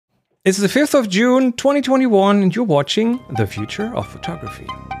It's the 5th of June, 2021, and you're watching The Future of Photography.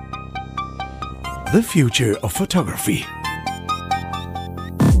 The Future of Photography.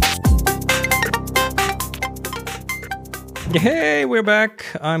 Hey, we're back.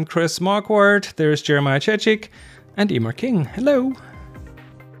 I'm Chris Marquardt. There's Jeremiah Chechik and Emer King. Hello.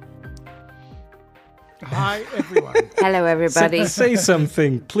 Hi, everyone. Hello, everybody. Say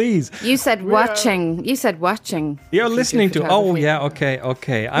something, please. You said watching. You said watching. You're listening to... Oh, yeah,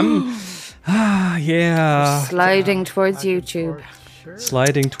 okay. I'm... yeah. Sliding towards YouTube.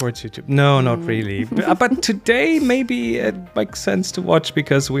 Sliding towards YouTube. No, not really. But today, maybe it makes sense to watch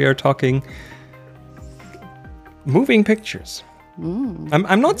because we are talking moving pictures.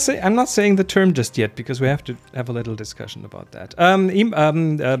 I'm not saying the term just yet because we have to have a little discussion about that.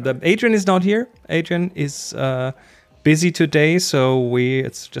 Adrian is not here. Adrian is busy today, so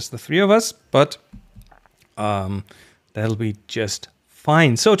it's just the three of us. But that'll be just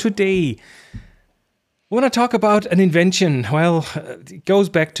fine. So today, I want to talk about an invention. Well, it goes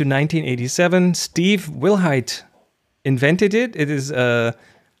back to 1987. Steve Wilhite invented it. It is a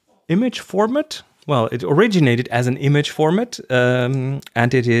image format. Well, it originated as an image format, and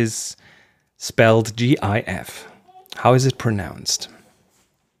it is spelled GIF. How is it pronounced?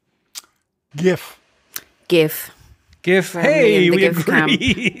 GIF. GIF. GIF. Hey, we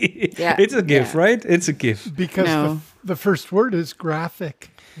agree. Yeah. It's a GIF, right? It's a GIF. Because the first word is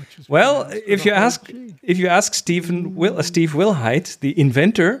graphic. Which is if you ask Steve Wilhite, the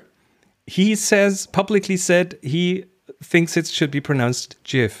inventor, he publicly said he thinks it should be pronounced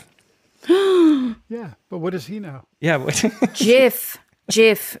GIF. Yeah, but what does he know? Yeah, GIF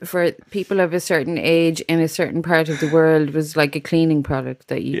for people of a certain age in a certain part of the world was like a cleaning product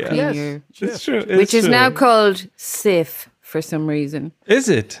that you clean your... It's true. Which is now called SIF for some reason. Is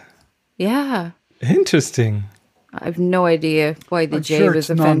it? Yeah. Interesting. I have no idea why the J was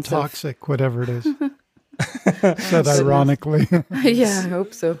offensive. Non-toxic, whatever it is. Said ironically. Yeah, I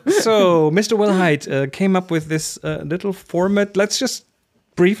hope so. So, Mr. Wilhite came up with this little format. Let's just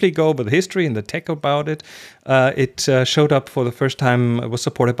briefly go over the history and the tech about it. It showed up for the first time. It was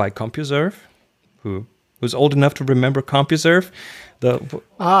supported by CompuServe, who was old enough to remember CompuServe.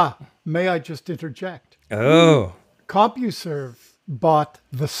 May I just interject? Oh. CompuServe bought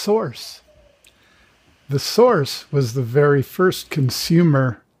The Source. The Source was the very first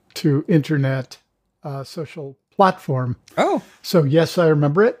consumer to internet social platform. Oh. So yes, I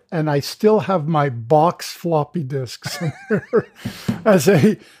remember it, and I still have my box floppy disk somewhere as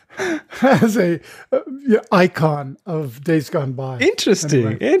a icon of days gone by.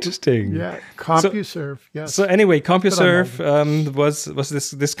 Interesting. Yeah, CompuServe. Yes. So anyway, CompuServe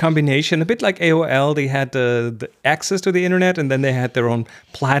was this combination, a bit like AOL. They had the access to the internet, and then they had their own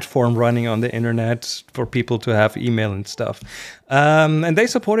platform running on the internet for people to have email and stuff. And they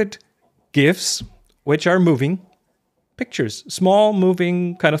supported GIFs, which are moving pictures, small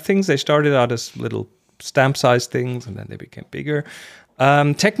moving kind of things. They started out as little stamp-sized things, and then they became bigger.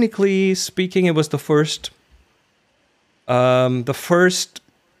 Technically speaking, it was the first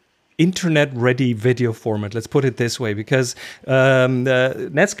internet-ready video format. Let's put it this way, because the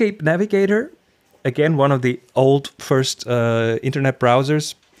Netscape Navigator, again, one of the old first internet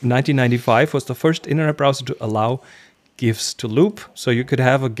browsers, 1995, was the first internet browser to allow GIFs to loop. So you could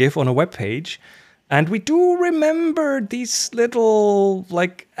have a GIF on a web page. And we do remember these little,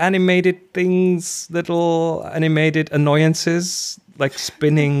 like, animated things, little animated annoyances, like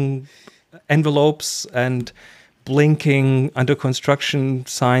spinning envelopes and blinking under construction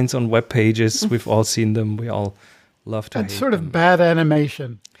signs on web pages. We've all seen them. We all love to hate them. And sort of bad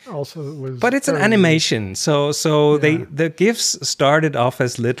animation also was... But it's an animation. So the GIFs started off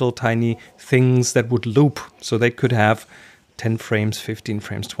as little tiny things that would loop. So they could have 10 frames, 15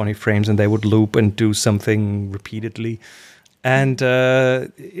 frames, 20 frames, and they would loop and do something repeatedly. And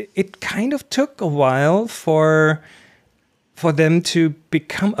it kind of took a while for them to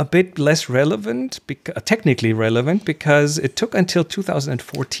become a bit less relevant, technically relevant, because it took until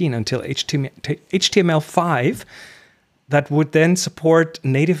 2014, until HTML5, that would then support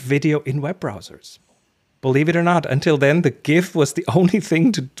native video in web browsers. Believe it or not, until then, the GIF was the only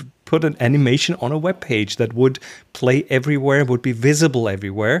thing to put an animation on a web page that would play everywhere, would be visible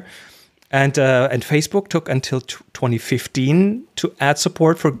everywhere. And Facebook took until 2015 to add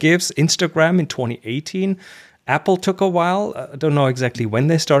support for GIFs. Instagram in 2018. Apple took a while. I don't know exactly when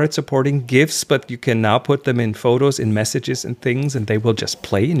they started supporting GIFs, but you can now put them in photos, in messages and things, and they will just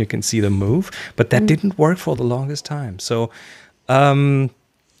play and you can see them move. But that didn't work for the longest time. So...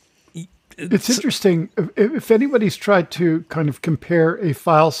 it's interesting. If anybody's tried to kind of compare a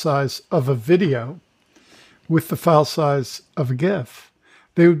file size of a video with the file size of a GIF,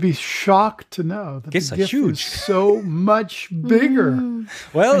 they would be shocked to know that GIFs the are GIF huge. is so much bigger.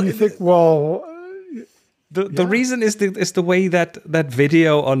 Well, And you think, well, the reason is the way that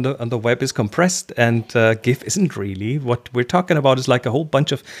video on the web is compressed, and GIF isn't really. What we're talking about is like a whole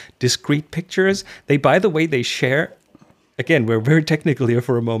bunch of discrete pictures. By the way, they share. Again, we're very technical here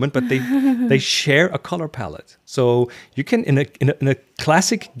for a moment, but they share a color palette. So you can in a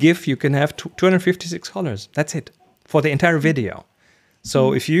classic GIF you can have 256 colors. That's it for the entire video.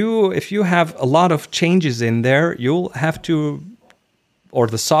 So if you have a lot of changes in there, you'll have to, or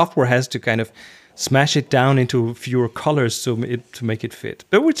the software has to kind of smash it down into fewer colors to make it fit.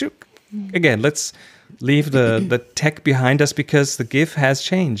 But again, let's leave the tech behind us, because the GIF has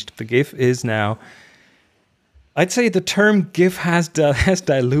changed. The GIF is now, I'd say the term GIF has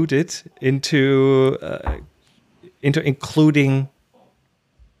diluted into including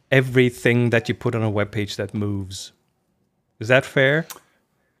everything that you put on a web page that moves. Is that fair?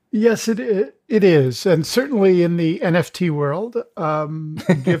 yes, it is. And certainly in the NFT world,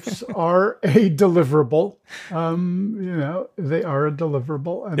 GIFs are a deliverable. They are a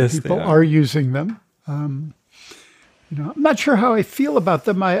deliverable, and Yes, people they are using them. I'm not sure how I feel about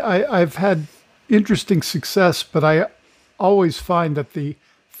them. I've had interesting success, but I always find that the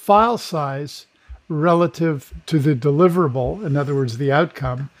file size relative to the deliverable, in other words, the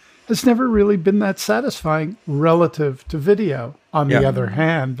outcome, has never really been that satisfying relative to video. On the other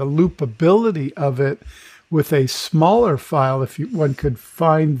hand, the loopability of it with a smaller file, if one could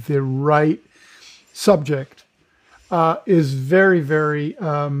find the right subject, is very, very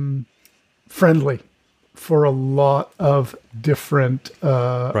friendly for a lot of different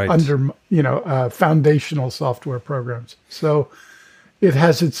foundational software programs. So it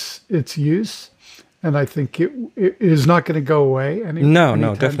has its use. And I think it is not going to go away anytime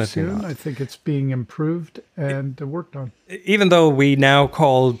definitely soon. not. I think it's being improved and worked on. Even though we now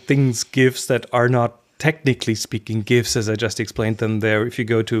call things GIFs that are not technically speaking GIFs, as I just explained them there, if you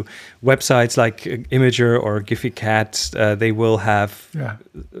go to websites like Imager or Giphy they will have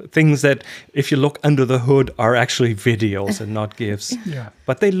things that, if you look under the hood, are actually videos and not GIFs.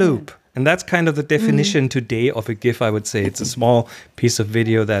 But they loop. And that's kind of the definition today of a GIF, I would say. It's a small piece of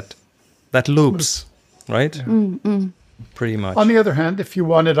video that loops. Right? Pretty much. On the other hand, if you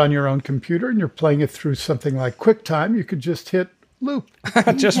want it on your own computer and you're playing it through something like QuickTime, you could just hit loop.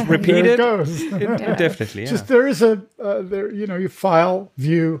 Just repeat there it. Goes. Definitely, yeah. Just there is you file,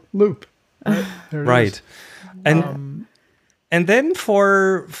 view, loop. Right. And then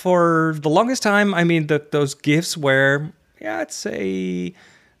for the longest time, I mean, those GIFs were, I'd say,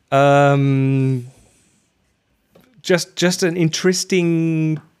 just an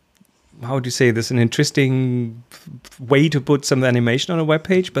interesting, how do you say this? An interesting way to put some animation on a web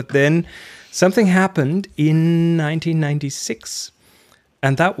page. But then something happened in 1996,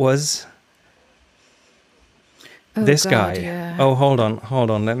 and that was this guy. Yeah. Oh, hold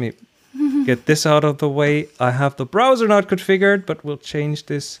on. Let me get this out of the way. I have the browser not configured, but we'll change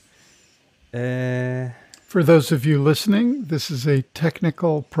this. For those of you listening, this is a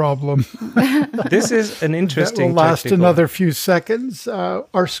technical problem. This is an interesting. That will last another few seconds.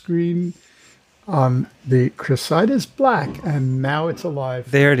 Our screen on the Chris side is black, and now it's alive.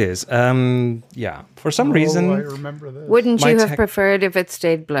 There it is. For some reason, I remember this. Wouldn't you have preferred if it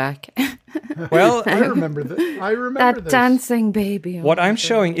stayed black? Well, I remember this. That dancing baby. What I'm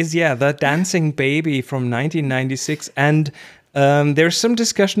showing is the dancing baby from 1996, and there's some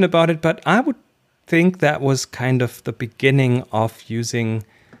discussion about it, but I would think that was kind of the beginning of using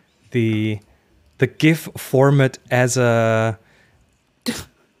the GIF format in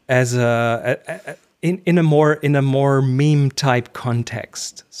a more meme type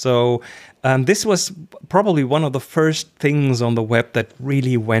context. So this was probably one of the first things on the web that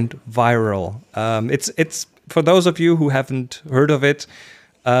really went viral. It's for those of you who haven't heard of it.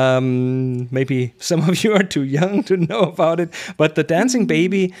 Maybe some of you are too young to know about it, but the dancing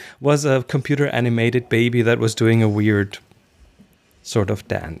baby was a computer animated baby that was doing a weird sort of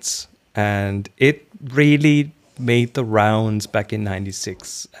dance, and it really made the rounds back in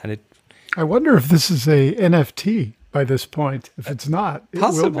 96. And I wonder if this is a NFT by this point. If it's not, it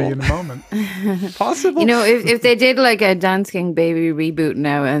will be in a moment. Possible. If they did like a dancing baby reboot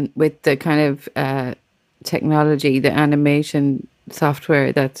now, and with the kind of technology, the animation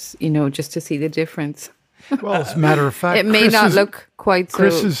software, that's just to see the difference. Well, as a matter of fact, it may not look quite so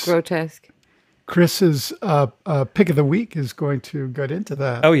grotesque. Chris's pick of the week is going to get into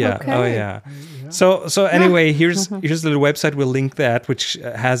that. Oh yeah, Okay. oh yeah. So anyway, here's a little website. We'll link that, which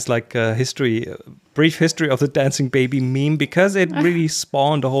has like a brief history of the dancing baby meme, because it really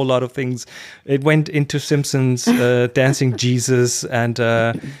spawned a whole lot of things. It went into Simpsons, dancing Jesus, and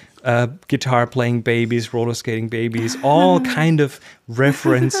guitar playing babies, roller skating babies, all kind of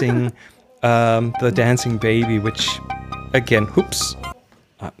referencing the dancing baby. Which, again,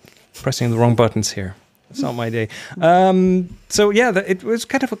 pressing the wrong buttons here. It's not my day. So yeah, it was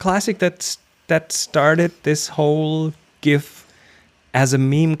kind of a classic that started this whole GIF as a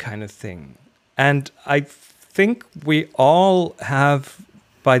meme kind of thing. And I think we all have,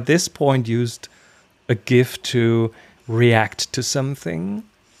 by this point, used a GIF to react to something,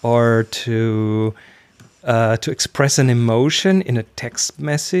 or to express an emotion in a text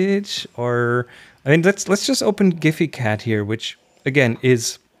message. Or, I mean, let's just open Giphy Cat here, which again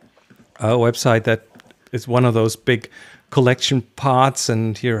is a website that is one of those big collection pots,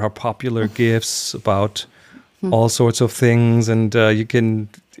 and here are popular GIFs about all sorts of things, and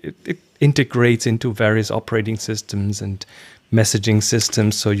it integrates into various operating systems and messaging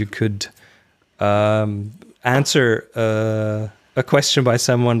systems, so you could answer a question by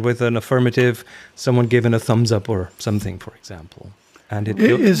someone with an affirmative, someone given a thumbs up or something, for example. And it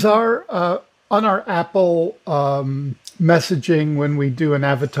is our on our Apple messaging, when we do an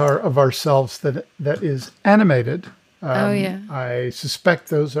avatar of ourselves that is animated. I suspect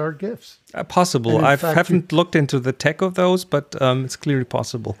those are GIFs. Possible. I haven't looked into the tech of those, but it's clearly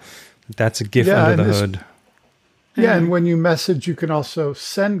possible. That's a GIF under the hood. Yeah, and when you message, you can also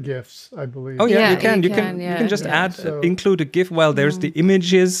send GIFs, I believe. Oh yeah, you can. You can just include a GIF. Well, there's the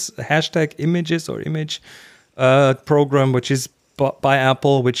images, hashtag images or image program, which is by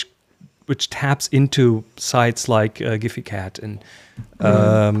Apple, which taps into sites like Giphy Cat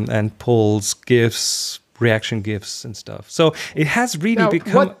and pulls GIFs, reaction GIFs and stuff. So it has really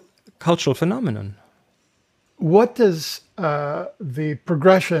become a cultural phenomenon. What does the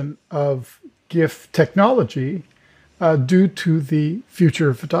progression of GIF technology do to the future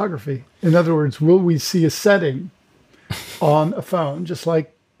of photography? In other words, will we see a setting on a phone, just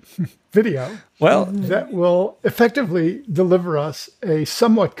like video, that will effectively deliver us a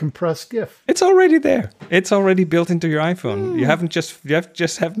somewhat compressed GIF? It's already there. It's already built into your iPhone. You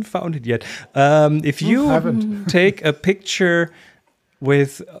just haven't found it yet. If you take a picture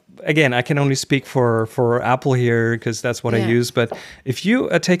with, again, I can only speak for Apple here because that's what I use. But if you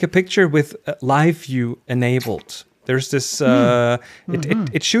take a picture with live view enabled, there's this.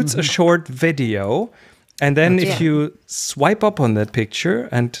 It shoots a short video. And then if you swipe up on that picture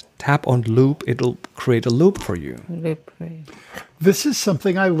and tap on loop, it'll create a loop for you. This is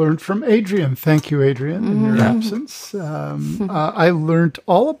something I learned from Adrian. Thank you, Adrian, in your absence. I learned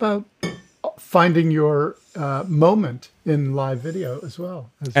all about finding your moment in live video as well.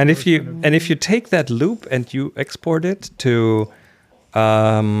 And if you take that loop and you export it to,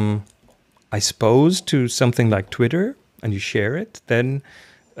 I suppose, to something like Twitter, and you share it, then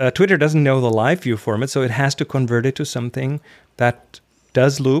Twitter doesn't know the live view format, so it has to convert it to something that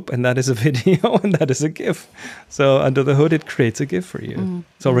does loop, and that is a video, and that is a GIF. So under the hood, it creates a GIF for you.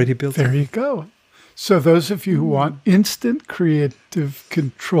 It's already built in. There you go. So those of you who want instant creative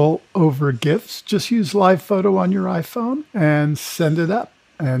control over GIFs, just use Live Photo on your iPhone and send it up,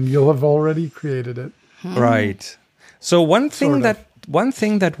 and you'll have already created it. Right. So one thing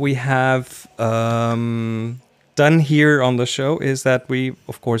that we have done here on the show is that we've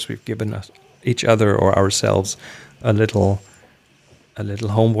given each other or ourselves a little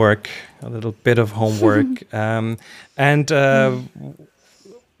homework, a little bit of homework, and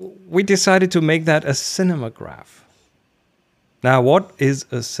we decided to make that a cinemagraph. Now, what is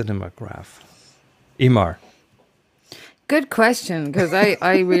a cinemagraph? Imar. Good question, because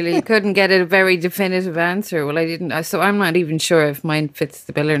I really couldn't get a very definitive answer. Well, I didn't. So I'm not even sure if mine fits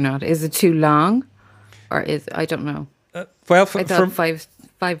the bill or not. Is it too long? Or I don't know. I thought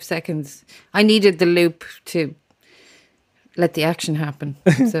 5 seconds. I needed the loop to let the action happen.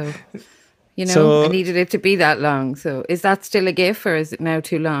 So, I needed it to be that long. So is that still a GIF, or is it now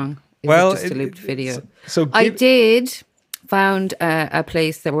too long? Is it just a looped video? I did found a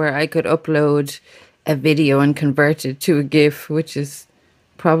place where I could upload a video and convert it to a GIF, which is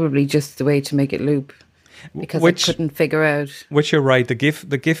probably just the way to make it loop. Because I couldn't figure out. Which you're right. The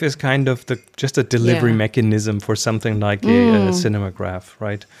GIF is kind of just a delivery mechanism for something like a cinemagraph,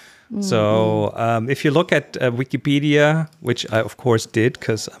 right? So if you look at Wikipedia, which I of course did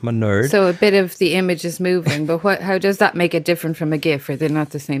because I'm a nerd. So a bit of the image is moving, but how does that make it different from a GIF? Or they're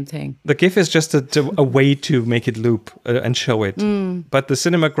not the same thing? The GIF is just a way to make it loop and show it. But the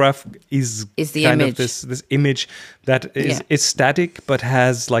cinemagraph is the kind image. of this image that is static, but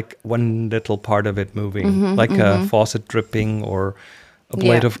has like one little part of it moving, like a faucet dripping or a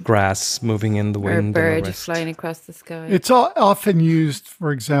blade of grass moving in the Or a wind. bird and the rest. flying across the sky? It's often used,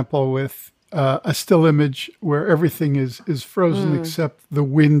 for example, with a still image where everything is frozen except the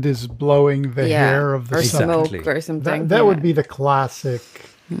wind is blowing the hair of the or sun. smoke Exactly. or something. That would be the classic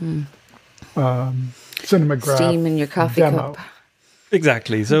cinemagraph steam in your coffee demo. cup.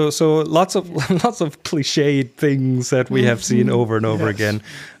 Exactly. So lots of cliched things that we have seen over and over again,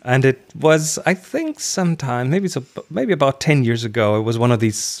 and it was, I think, sometime maybe about 10 years ago. It was one of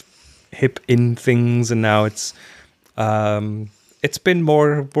these hip in things, and now it's been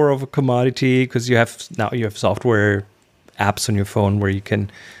more of a commodity because you have software apps on your phone where you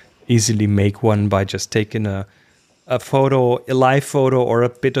can easily make one by just taking a live photo or a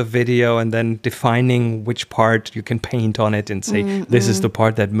bit of video and then defining which part you can paint on it and say, this is the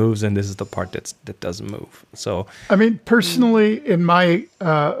part that moves and this is the part that doesn't move. So, I mean, personally, in my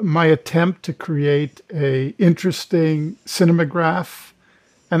my attempt to create a interesting cinemagraph,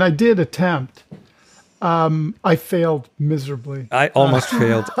 and I did attempt, I failed miserably. I almost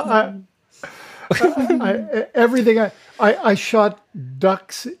failed. I shot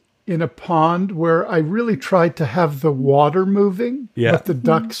ducks in a pond where I really tried to have the water moving, but the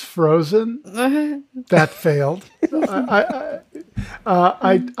ducks frozen. That failed.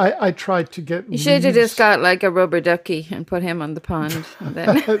 I tried to get. You should have just got like a rubber ducky and put him on the pond. And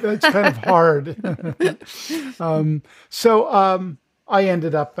then That's kind of hard. So I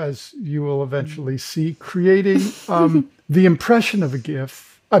ended up, as you will eventually see, creating the impression of a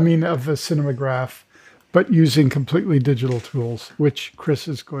GIF. I mean, of a cinemagraph, but using completely digital tools, which Chris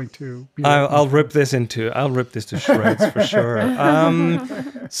is going to be. I'll rip this to shreds for sure.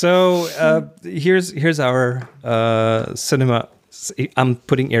 So here's our cinema. I'm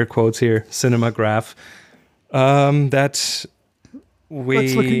putting air quotes here. Cinemagraph. That we.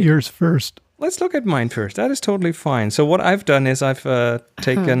 Let's look at yours first. Let's look at mine first. That is totally fine. So what I've done is I've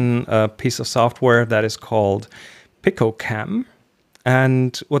taken a piece of software that is called PicoCam,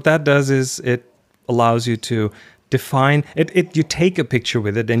 and what that does is it allows you to define it. You take a picture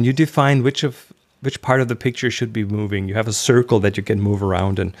with it and you define which part of the picture should be moving. You have a circle that you can move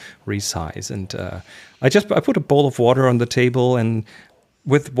around and resize. And I put a bowl of water on the table, and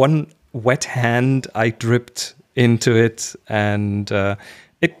with one wet hand I dripped into it. And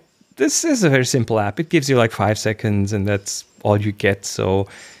this is a very simple app. It gives you like 5 seconds, and that's all you get. So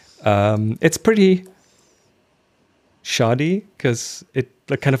it's pretty shoddy because it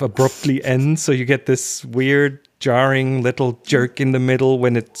kind of abruptly ends, so you get this weird jarring little jerk in the middle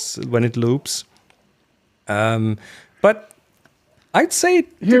when it loops. But I'd say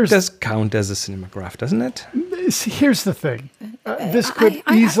it does count as a cinemagraph, doesn't it? Here's the thing. This could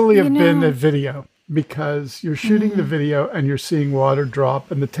easily have been a video, because you're shooting the video and you're seeing water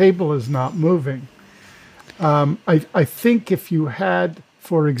drop and the table is not moving. I think if you had,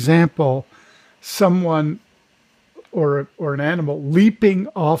 for example, someone or an animal leaping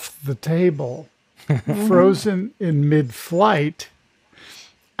off the table, frozen in mid-flight,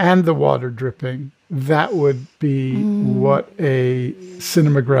 and the water dripping, that would be what a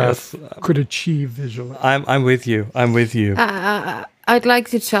cinemagraph could achieve visually. I'm with you. I'd like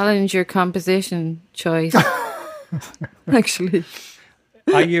to challenge your composition choice. Actually,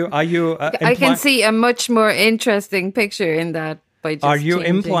 are you? I can see a much more interesting picture in that. By just are you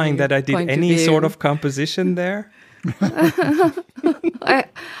changing implying your that I did point of any view. sort of composition there?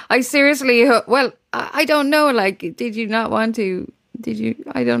 I seriously, well, I don't know. Like, did you not want to? Did you?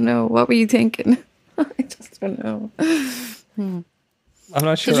 I don't know. What were you thinking? I just don't know. I'm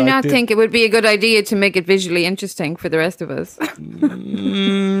not sure. Did you not think it would be a good idea to make it visually interesting for the rest of us?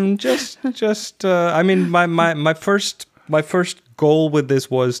 I mean, my first goal with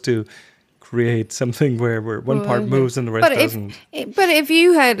this was to create something where one part moves and the rest doesn't. But if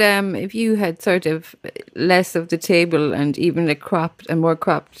you had sort of less of the table and even more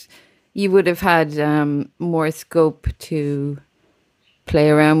cropped, you would have had more scope to play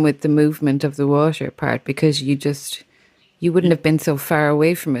around with the movement of the water part, because you wouldn't have been so far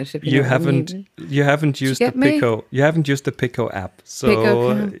away from it. If you haven't used the Pico. You haven't used the Pico app,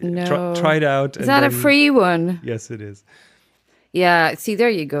 so no. try it out. Is that a free one? Yes, it is. Yeah, see, there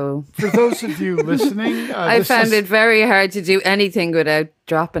you go. For those of you listening, I found it very hard to do anything without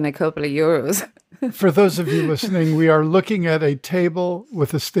dropping a couple of euros. For those of you listening, we are looking at a table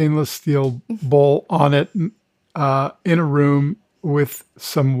with a stainless steel bowl on it in a room with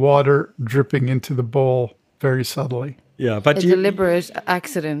some water dripping into the bowl very subtly. Yeah, but A deliberate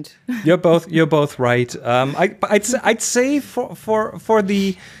accident. You're both right. I'd say for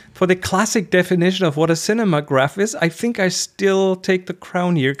the classic definition of what a cinemagraph is, I think I still take the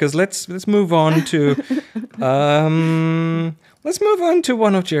crown here, because let's move on to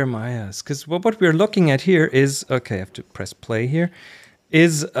one of Jeremiah's, because what we're looking at here is, okay, I have to press play here,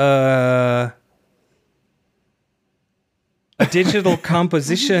 is a digital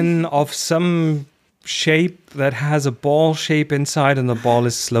composition of some shape that has a ball shape inside, and the ball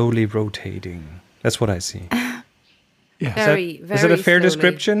is slowly rotating. That's what I see. Yeah. Is it a fair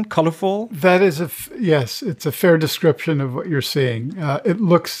description? Colorful? That is yes, it's a fair description of what you're seeing. It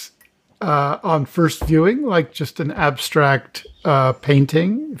looks on first viewing like just an abstract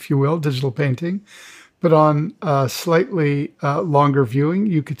painting, if you will, digital painting. But on slightly longer viewing,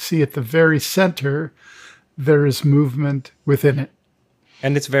 you could see at the very center there is movement within it.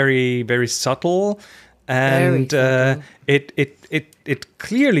 And it's very, very subtle, and it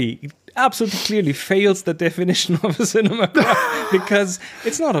clearly, absolutely clearly fails the definition of a cinemagraph because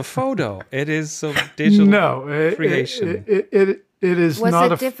it's not a photo; it is a digital creation. It is Was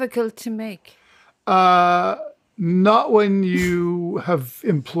not. it difficult to make? Not when you have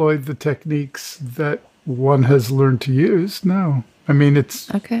employed the techniques that one has learned to use. No, I mean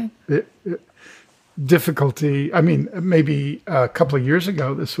it's Okay. Difficulty. I mean, maybe a couple of years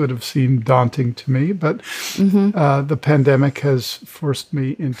ago, this would have seemed daunting to me, but the pandemic has forced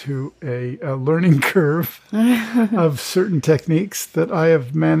me into a learning curve of certain techniques that I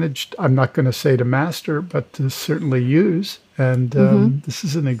have managed, I'm not going to say to master, but to certainly use. And this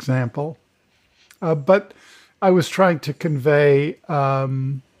is an example. But I was trying to convey,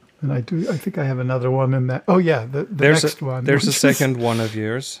 and I think I have another one in that. Oh yeah, the next one. There's a second one of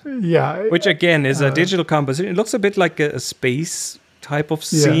yours. Yeah. Which again is a digital composition. It looks a bit like a space type of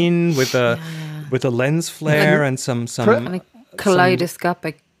scene with a lens flare and some And a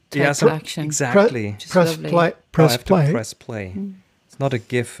kaleidoscopic type action. Exactly. Press play. Press play. It's not a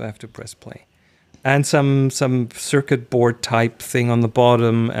GIF. I have to press play. And some circuit board type thing on the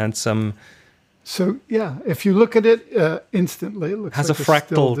bottom, and some. So yeah, if you look at it instantly, it looks has like a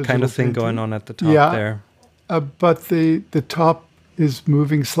fractal kind of thing painting going on at the top there. But the top is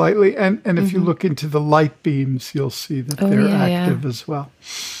moving slightly, and if you look into the light beams, you'll see that they're active as well.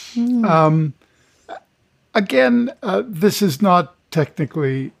 Again, this is not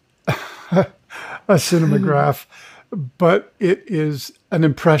technically a cinemagraph, but it is an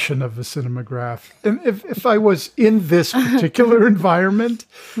impression of a cinemagraph. And if I was in this particular environment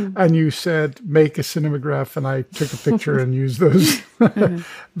and you said, make a cinemagraph, and I took a picture and used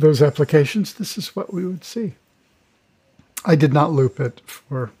those applications, this is what we would see. I did not loop it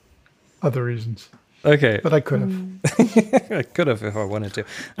for other reasons. Okay. But I could have. I could have if I wanted to.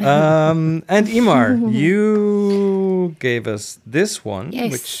 And Imar, you gave us this one,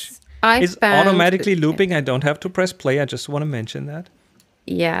 which is automatically looping. I don't have to press play. I just want to mention that.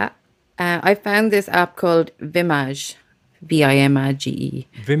 Yeah. I found this app called Vimage. Vimage.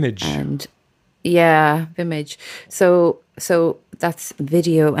 Vimage. And yeah, Vimage. So that's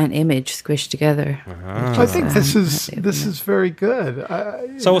video and image squished together. I think this is very good.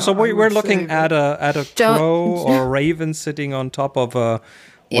 So we're looking at a crow or a raven sitting on top of a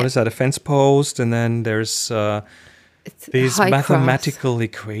is that, a fence post, and then there's these mathematical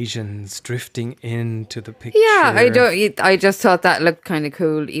equations drifting into the picture. Yeah, I just thought that looked kind of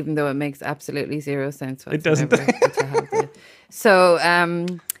cool, even though it makes absolutely zero sense whatsoever. It doesn't. So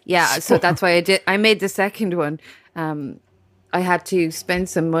so that's why I made the second one. I had to spend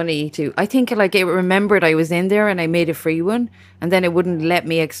some money to, I think like it remembered I was in there and I made a free one, and then it wouldn't let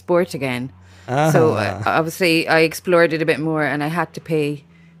me export again. So obviously I explored it a bit more, and I had to pay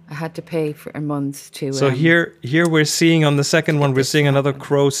for a month to. So here we're seeing on the second one, we're seeing another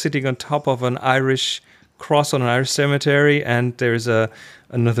crow sitting on top of an Irish cross on an Irish cemetery, and there's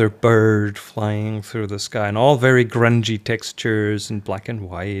another bird flying through the sky, and all very grungy textures and black and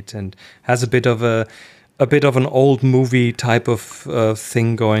white, and has a bit of an old movie type of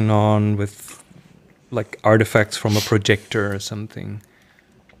thing going on with like artifacts from a projector or something.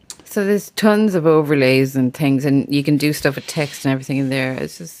 So there's tons of overlays and things, and you can do stuff with text and everything in there.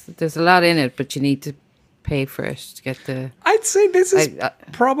 It's just, there's a lot in it, but you need to pay for it to get the... I'd say this is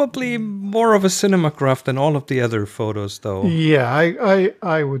probably more of a cinemagraph than all of the other photos, though. Yeah,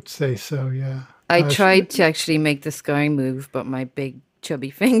 I would say so, yeah. I tried to actually make the sky move, but my big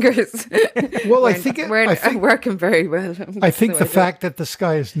chubby fingers well, I think weren't working very well. I think the fact that the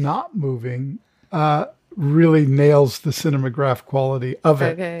sky is not moving really nails the cinematograph quality of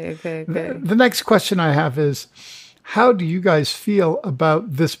it. Okay. The next question I have is, how do you guys feel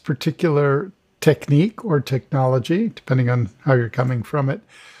about this particular technique or technology, depending on how you're coming from it,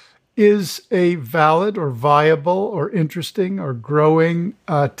 is a valid or viable or interesting or growing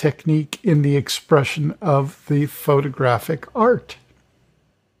technique in the expression of the photographic art?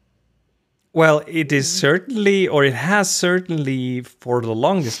 Well, it is certainly, or it has certainly for the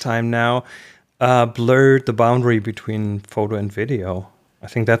longest time now, blurred the boundary between photo and video. I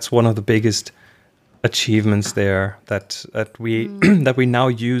think that's one of the biggest achievements there, that we that we now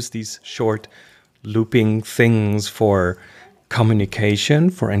use these short looping things for communication,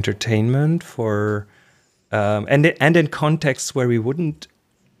 for entertainment, for and in contexts where we wouldn't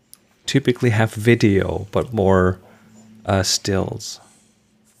typically have video, but more stills.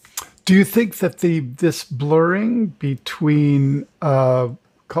 Do you think that this blurring between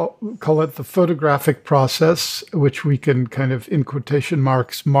call it the photographic process, which we can kind of in quotation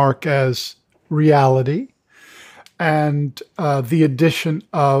marks mark as reality, and the addition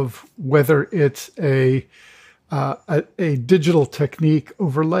of whether it's a digital technique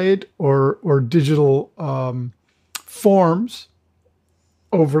overlaid or digital forms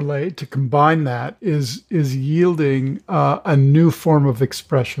overlaid to combine that is yielding a new form of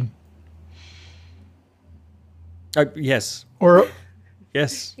expression? Yes. Or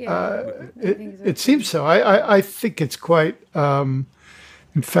yes. It seems so. I think it's quite.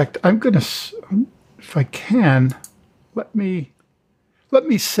 In fact, I'm going to, if I can, let me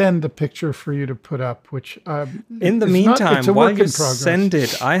send a picture for you to put up. Which in the meantime, while you send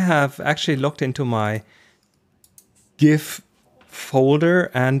it, I have actually looked into my GIF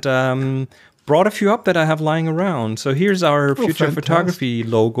folder and brought a few up that I have lying around. So here's our Future Photography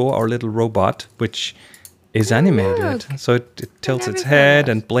logo, our little robot, which is animated. Look, so it tilts its head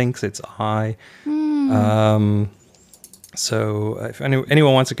and blinks its eye. So if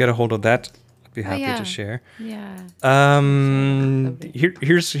anyone wants to get a hold of that, I'd be happy to share. Yeah.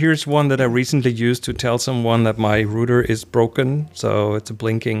 Here's one that I recently used to tell someone that my router is broken. So it's a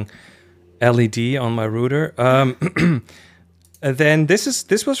blinking LED on my router. And then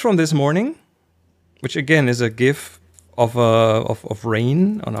this was from this morning, which again is a GIF of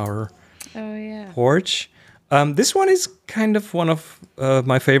rain on our porch. This one is kind of one of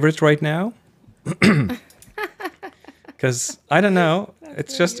my favorites right now. Because I don't know,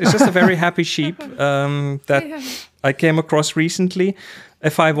 it's just a very happy sheep that I came across recently.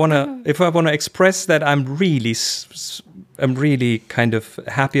 If I wanna express that I'm really kind of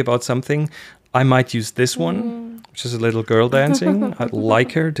happy about something, I might use this one, which is a little girl dancing. I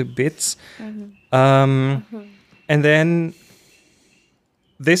like her to bits. And then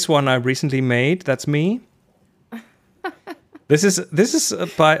this one I recently made. That's me. This is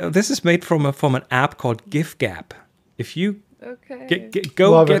made from an app called GIFGap. If you get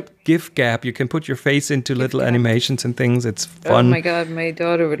GIFGap, you can put your face into little animations and things. It's fun. Oh my God, my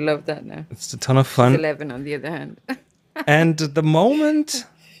daughter would love that now. It's a ton of fun. She's 11 on the other hand. And the moment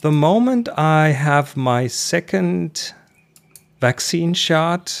I have my second vaccine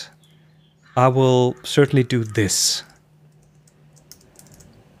shot, I will certainly do this.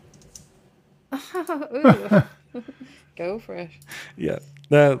 Go for it. Yeah.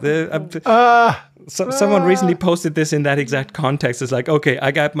 Someone recently posted this in that exact context. It's like, okay,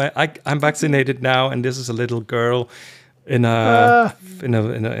 I'm vaccinated now, and this is a little girl in a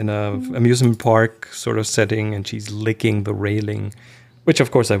amusement park sort of setting, and she's licking the railing, which of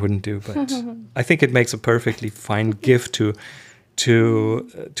course I wouldn't do, but I think it makes a perfectly fine GIF to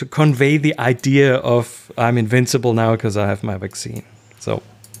convey the idea of I'm invincible now because I have my vaccine. So.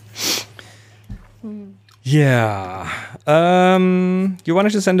 Yeah. You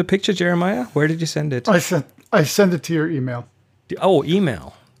wanted to send a picture, Jeremiah? Where did you send it? I sent it to your email.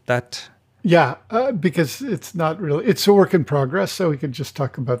 Email. That. Yeah, because it's not really, it's a work in progress, so we could just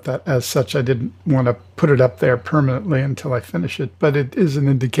talk about that as such. I didn't want to put it up there permanently until I finish it, but it is an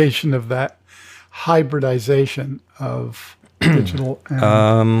indication of that hybridization of digital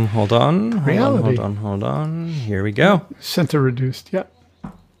and hold on. Here we go. Center reduced, yeah.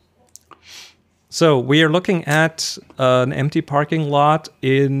 So we are looking at an empty parking lot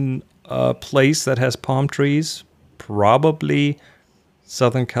in a place that has palm trees, probably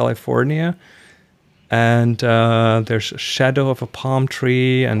Southern California. And there's a shadow of a palm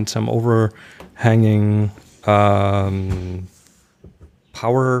tree and some overhanging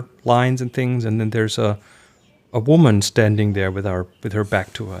power lines and things. And then there's a woman standing there with her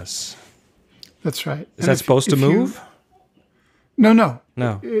back to us. That's right. Is that supposed to move? No.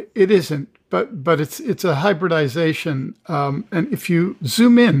 It isn't. But it's a hybridization, and if you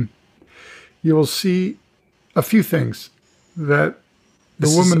zoom in, you will see a few things that the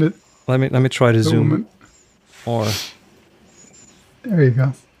woman. Let me try to zoom. Woman, or there you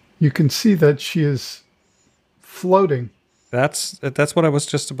go. You can see that she is floating. That's what I was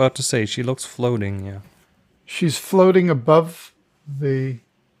just about to say. She looks floating. Yeah. She's floating above the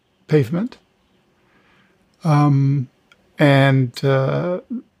pavement. And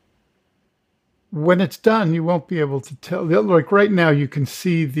when it's done, you won't be able to tell. Like right now, you can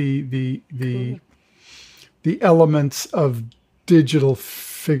see the elements of digital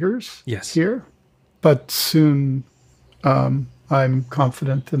figures here. But soon, I'm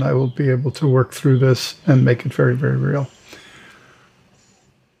confident that I will be able to work through this and make it very, very real.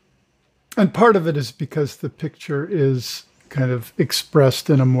 And part of it is because the picture is kind of expressed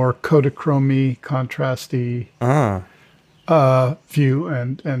in a more Kodachromy, contrasty view,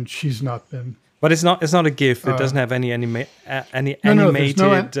 and she's not been. But it's not a GIF. It doesn't have any animated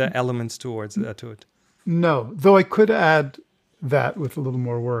elements to it. No, though I could add that with a little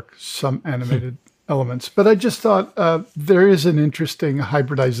more work, some animated elements. But I just thought there is an interesting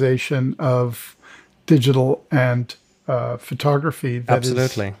hybridization of digital and photography.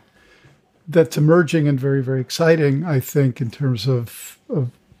 That's emerging and very, very exciting, I think, in terms of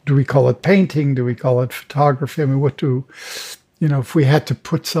do we call it painting? Do we call it photography? I mean, if we had to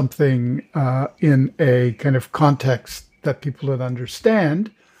put something in a kind of context that people would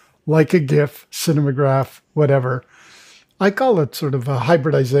understand, like a GIF, cinemagraph, whatever, I call it sort of a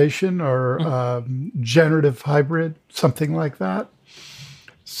hybridization or generative hybrid, something like that.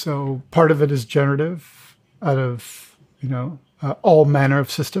 So part of it is generative out of, all manner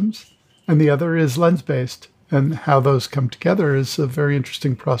of systems. And the other is lens-based, and how those come together is a very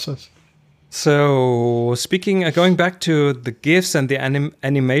interesting process. So, going back to the GIFs and the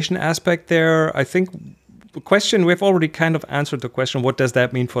animation aspect there, I think we've already kind of answered the question, what does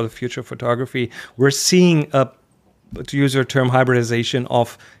that mean for the future of photography? We're seeing to use your term, hybridization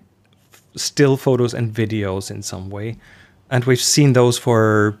of still photos and videos in some way. And we've seen those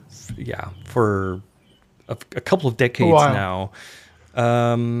for a couple of decades now.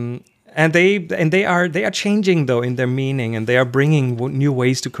 And they are changing though in their meaning, and they are bringing new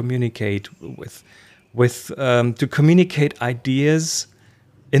ways to communicate to communicate ideas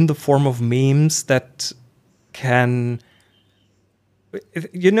in the form of memes that can, what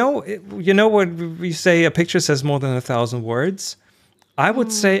we say, a picture says more than 1,000 words. I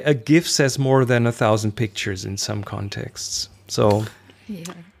would say a GIF says more than 1,000 pictures in some contexts. So,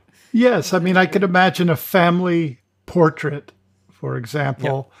 yes, I mean, I could imagine a family portrait, for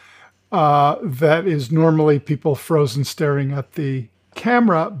example. Yeah. That is normally people frozen staring at the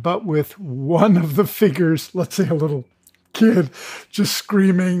camera, but with one of the figures, let's say a little kid, just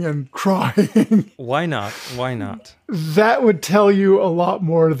screaming and crying. Why not? That would tell you a lot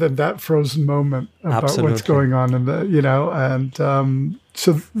more than that frozen moment about what's going on in the,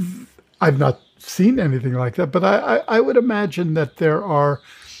 so I've not seen anything like that, but I would imagine that there are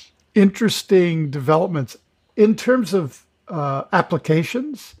interesting developments in terms of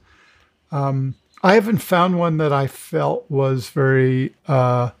applications. I haven't found one that I felt was very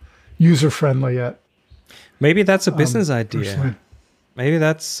user-friendly yet. Maybe that's a business idea. Personally. Maybe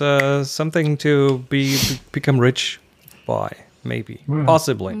that's something to become rich by. Maybe. Yeah.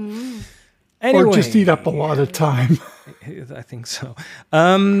 Possibly. Anyway. Or just eat up a lot of time. I think so.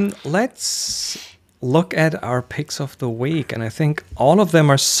 Let's look at our picks of the week. And I think all of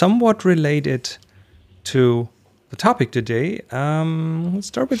them are somewhat related to the topic today. Let's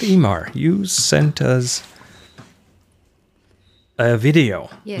start with Emer. You sent us a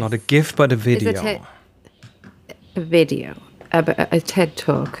video. Yes. Not a GIF, but a video. A video, a TED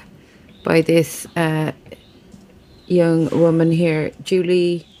Talk by this young woman here,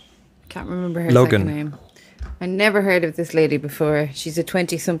 Julie, can't remember her second name. I never heard of this lady before. She's a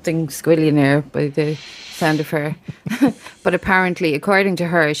 20-something squillionaire by the sound of her. But apparently, according to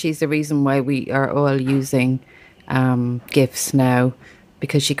her, she's the reason why we are all using GIFs now,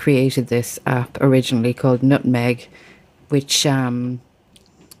 because she created this app originally called Nutmeg, which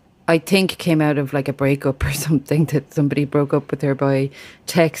I think came out of like a breakup or something, that somebody broke up with her by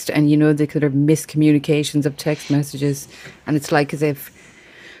text, and the kind of miscommunications of text messages. And it's like as if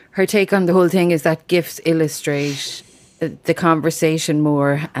her take on the whole thing is that GIFs illustrate the conversation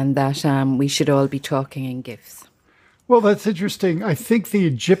more, and that we should all be talking in GIFs. Well, that's interesting. I think the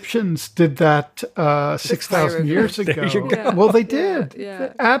Egyptians did that 6,000 years ago. Yeah. Well, they did. Yeah.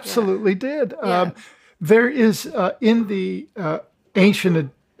 They absolutely did. Yeah. There is in the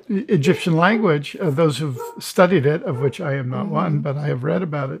ancient Egyptian language, those who've studied it, of which I am not one, but I have read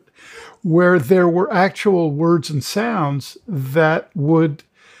about it, where there were actual words and sounds that would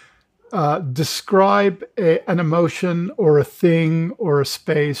describe an emotion or a thing or a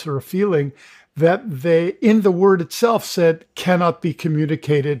space or a feeling that they, in the word itself, said cannot be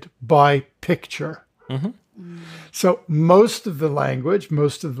communicated by picture. So most of the language,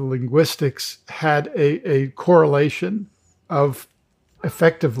 most of the linguistics had a correlation of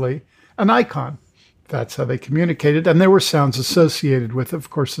effectively an icon. That's how they communicated. And there were sounds associated with it. Of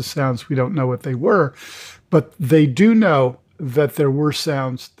course, the sounds, we don't know what they were, but they do know that there were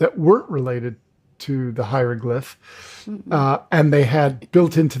sounds that weren't related to the hieroglyph. And they had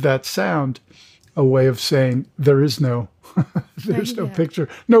built into that sound a way of saying there is no there's no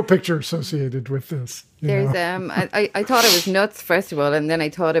picture associated with this. There's I thought it was nuts first of all, and then I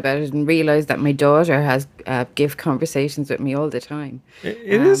thought about it and realized that my daughter has GIF conversations with me all the time.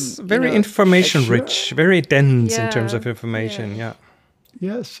 It is very information rich, very dense in terms of information. Yeah.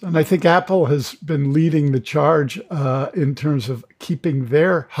 Yes, and I think Apple has been leading the charge in terms of keeping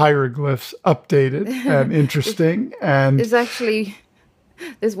their hieroglyphs updated and interesting. And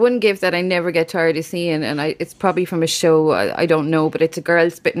there's one GIF that I never get tired of seeing, and it's probably from a show, I don't know, but it's a girl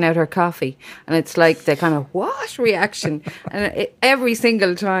spitting out her coffee, and it's like the kind of what reaction, and every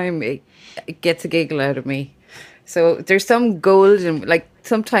single time it gets a giggle out of me. So there's some golden, like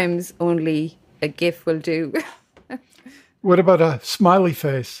sometimes only a GIF will do. What about a smiley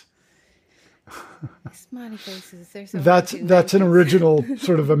face? Smiley faces. That's an original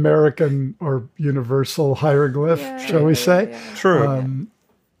sort of American or universal hieroglyph, shall we say? Yeah. True.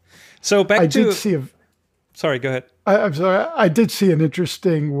 So back sorry, go ahead. I'm sorry. I did see an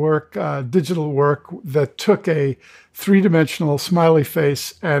interesting work, digital work, that took a three-dimensional smiley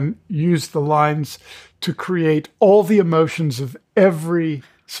face and used the lines to create all the emotions of every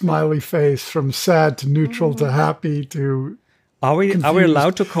smiley face, from sad to neutral to happy to Are we confused.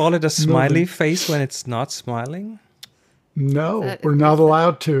 allowed to call it a smiley face when it's not smiling? No, we're not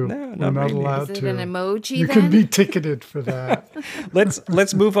allowed to. No, we're not not really. allowed Is it to. an emoji You then? can be ticketed for that.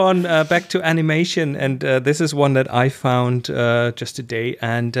 Let's move on back to animation, and this is one that I found just today,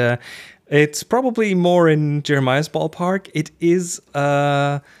 and it's probably more in Jeremiah's ballpark. It is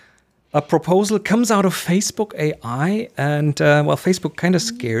a proposal, comes out of Facebook AI, and Facebook kind of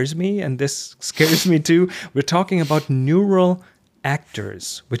scares me, and this scares me too. We're talking about neural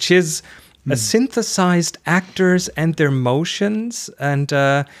actors, which is a synthesized actors and their motions, and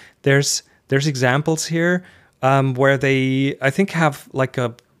there's examples here where they, I think, have like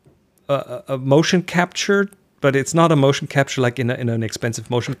a motion capture, but it's not a motion capture like in an expensive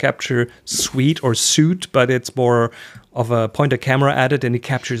motion capture suite or suit, but it's more of a pointer camera at it, and it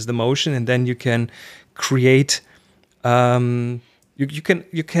captures the motion, and then you can create you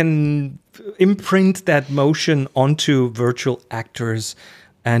can imprint that motion onto virtual actors,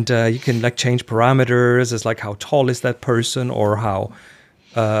 and you can like change parameters as like how tall is that person, or how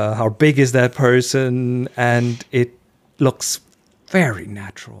big is that person, and it looks very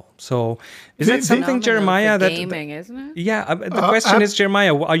natural. So is that something, Jeremiah, that gaming, isn't it? Yeah, the question is,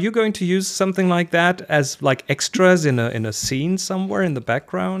 Jeremiah, are you going to use something like that as like extras in a scene somewhere in the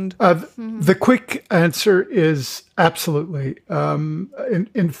background? The quick answer is absolutely.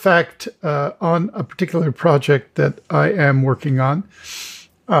 In fact, on a particular project that I am working on,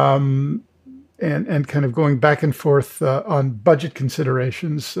 and kind of going back and forth on budget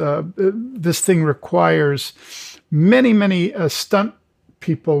considerations, this thing requires many stunt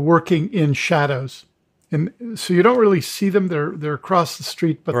people working in shadows, and so you don't really see them. They're across the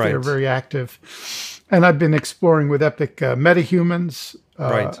street, but they're very active. And I've been exploring with Epic metahumans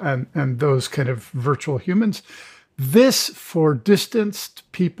and those kind of virtual humans. This for distanced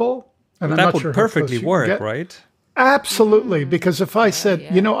people, and that would perfectly work, right? Absolutely, because if I said,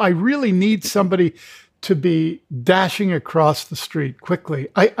 I really need somebody to be dashing across the street quickly,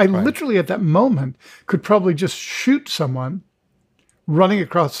 I literally at that moment could probably just shoot someone running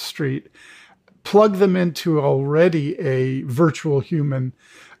across the street, plug them into already a virtual human,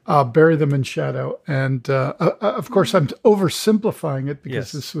 bury them in shadow. And of course, I'm oversimplifying it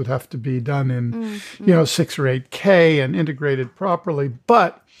because this would have to be done in 6 or 8K and integrated properly.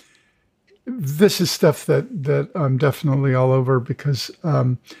 But this is stuff that I'm definitely all over, because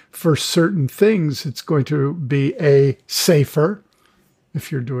for certain things, it's going to be safer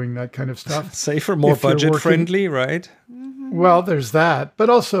if you're doing that kind of stuff. Safer, more budget friendly, right? Well, there's that. But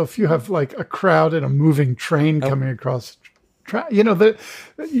also, if you have like a crowd in a moving train coming across,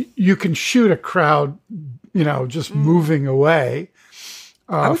 you can shoot a crowd, just moving away.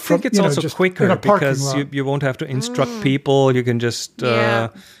 I would think it's also quicker because you won't have to instruct people. You can just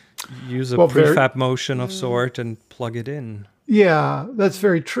use a prefab motion of sort and plug it in. Yeah, that's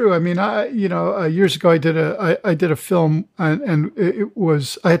very true. I mean, years ago I did a film, and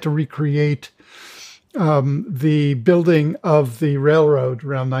I had to recreate the building of the railroad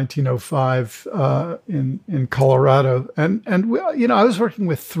around 1905 in Colorado, and I was working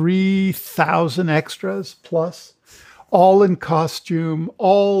with 3,000 extras plus, all in costume,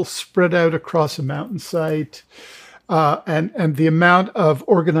 all spread out across a mountainside. And the amount of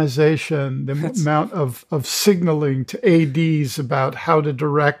organization, amount of signaling to ADs about how to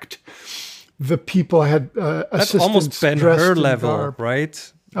direct the people. I had That's assistants almost Ben-Hur level, garb.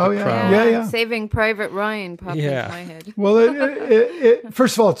 right? Oh, The yeah. crowd. Yeah. Saving Private Ryan popped Yeah. into my head. Well,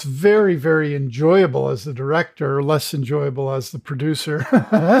 first of all, it's very, very enjoyable as the director, less enjoyable as the producer.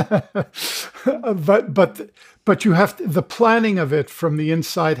 but you have the planning of it from the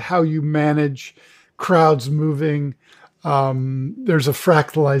inside, how you manage crowds moving. There's a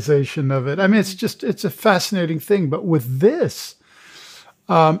fractalization of it. I mean, it's a fascinating thing. But with this,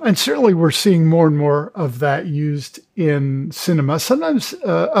 and certainly we're seeing more and more of that used in cinema. Sometimes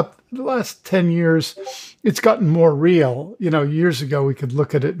up the last 10 years, it's gotten more real. Years ago, we could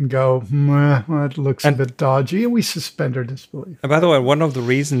look at it and go, well, it looks a bit dodgy, and we suspend our disbelief. And by the way, one of the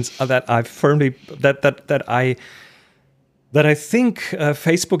reasons that I firmly that I think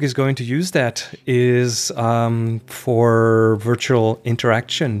Facebook is going to use that is for virtual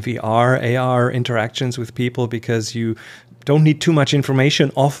interaction, VR, AR interactions with people, because you don't need too much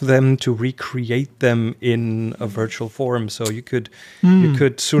information of them to recreate them in a virtual form. So you could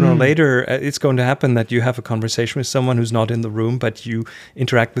sooner or later, it's going to happen that you have a conversation with someone who's not in the room, but you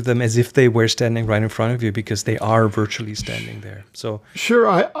interact with them as if they were standing right in front of you because they are virtually standing there. So sure,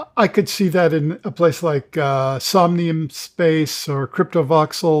 I could see that in a place like Somnium Space or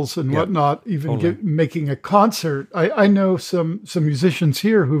Cryptovoxels and whatnot, even making a concert. I know some musicians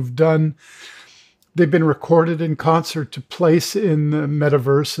here who've done. They've been recorded in concert to place in the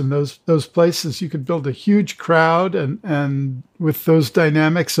metaverse, and those places you could build a huge crowd and with those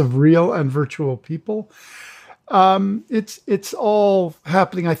dynamics of real and virtual people. It's all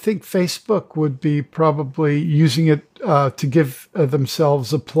happening. I think Facebook would be probably using it to give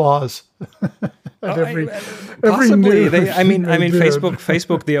themselves applause. Every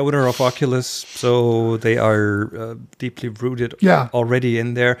Facebook, the owner of Oculus, so they are deeply rooted already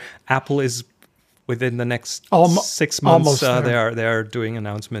in there. Apple is. Within the next 6 months, they are doing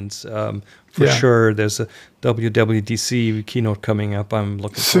announcements. For sure, there's a WWDC keynote coming up. I'm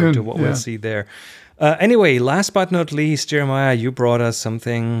looking forward to what we'll see there. Anyway, last but not least, Jeremiah, you brought us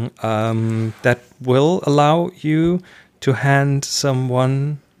something that will allow you to hand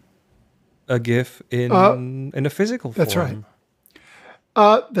someone a GIF in a physical form. That's right.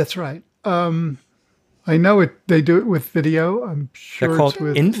 That's right. I know it. They do it with video. I'm sure they're called it's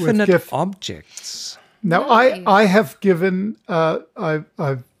with infinite GIF. objects. Now, I have given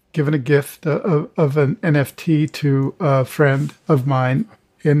I've given a gift of an NFT to a friend of mine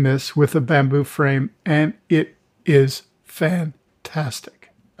in this with a bamboo frame, and it is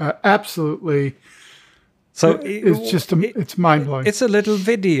fantastic. Absolutely. So it's mind blowing. It's a little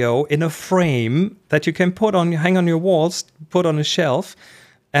video in a frame that you can hang on your walls, put on a shelf.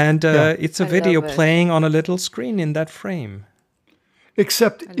 And it's a video playing on a little screen in that frame.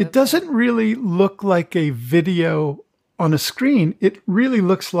 Except it doesn't really look like a video on a screen. It really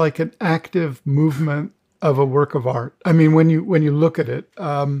looks like an active movement of a work of art. I mean, when you look at it,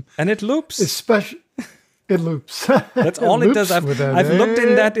 and it loops. It loops. That's all it does. I've looked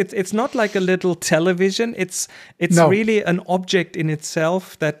in that. It's not like a little television. It's really an object in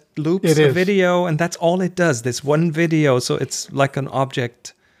itself that loops a video, and that's all it does. This one video, so it's like an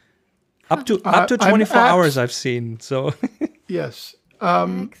object. Up to 24 hours I've seen. So yes,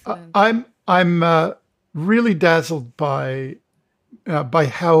 I'm really dazzled by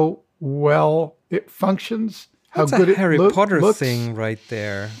how well it functions. That's how good a Harry Potter looks. thing right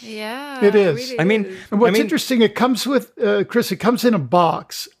there. Yeah, it is. Really I mean, and what's interesting, it comes with Chris. It comes in a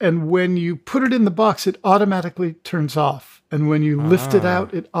box, and when you put it in the box, it automatically turns off. And when you lift it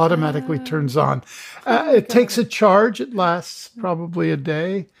out, it automatically turns on. It takes a charge. It lasts probably a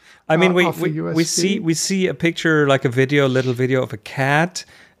day. I mean, we see a picture, like a little video of a cat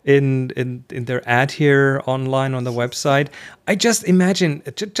in their ad here online on the website. I just imagine.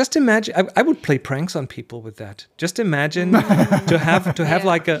 I would play pranks on people with that. Just imagine to have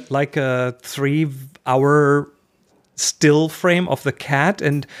like a 3-hour still frame of the cat,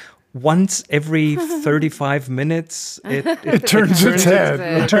 and once every 35 minutes, it turns its head.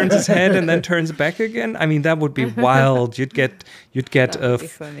 It turns its head and then turns back again. I mean, that would be wild. You'd get a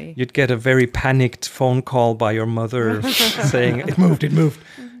very panicked phone call by your mother saying, "It moved,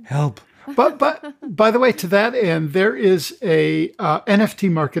 help! But by the way, to that end, there is a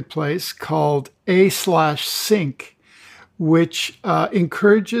NFT marketplace called A/Sync, which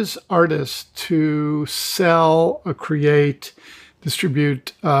encourages artists to sell, create,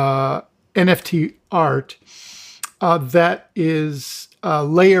 distribute NFT art that is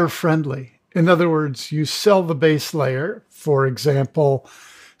layer friendly. In other words, you sell the base layer, for example,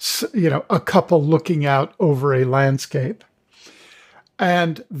 a couple looking out over a landscape.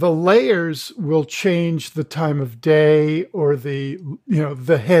 And the layers will change the time of day or the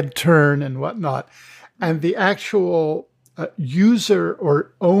head turn and whatnot. And the actual user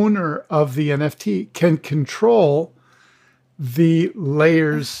or owner of the NFT can control the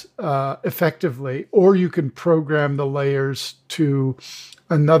layers effectively, or you can program the layers to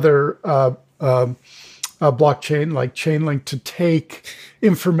another blockchain like Chainlink to take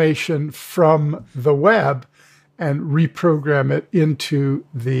information from the web and reprogram it into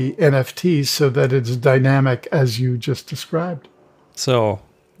the NFTs so that it's dynamic as you just described. So,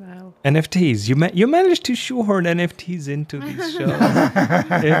 wow. NFTs. You managed to shoehorn NFTs into these shows.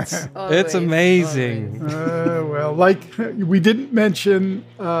 It's amazing. Well, like we didn't mention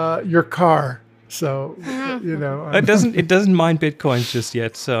your car, so it doesn't mind Bitcoins just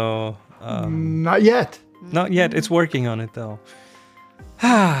yet. So not yet. Not yet. It's working on it though.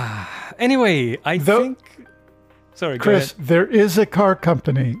 Anyway, I think. Sorry, Chris, there is a car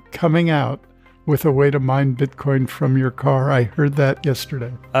company coming out with a way to mine Bitcoin from your car. I heard that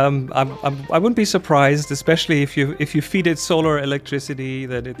yesterday. I wouldn't be surprised, especially if you feed it solar electricity,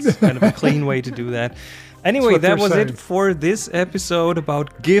 that it's kind of a clean way to do that. Anyway, that was it for this episode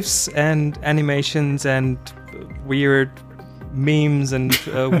about GIFs and animations and weird memes and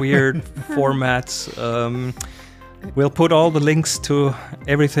weird formats. We'll put all the links to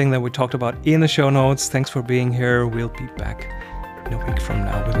everything that we talked about in the show notes. Thanks for being here. We'll be back in a week from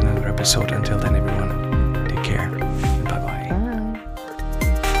now with another episode. Until then, everyone, take care. Bye-bye.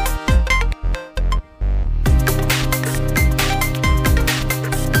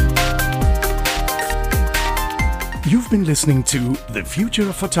 Bye. You've been listening to The Future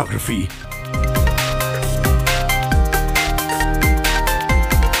of Photography.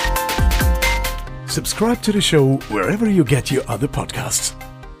 Subscribe to the show wherever you get your other podcasts.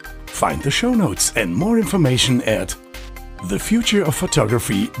 Find the show notes and more information at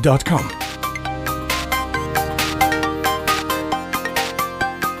thefutureofphotography.com.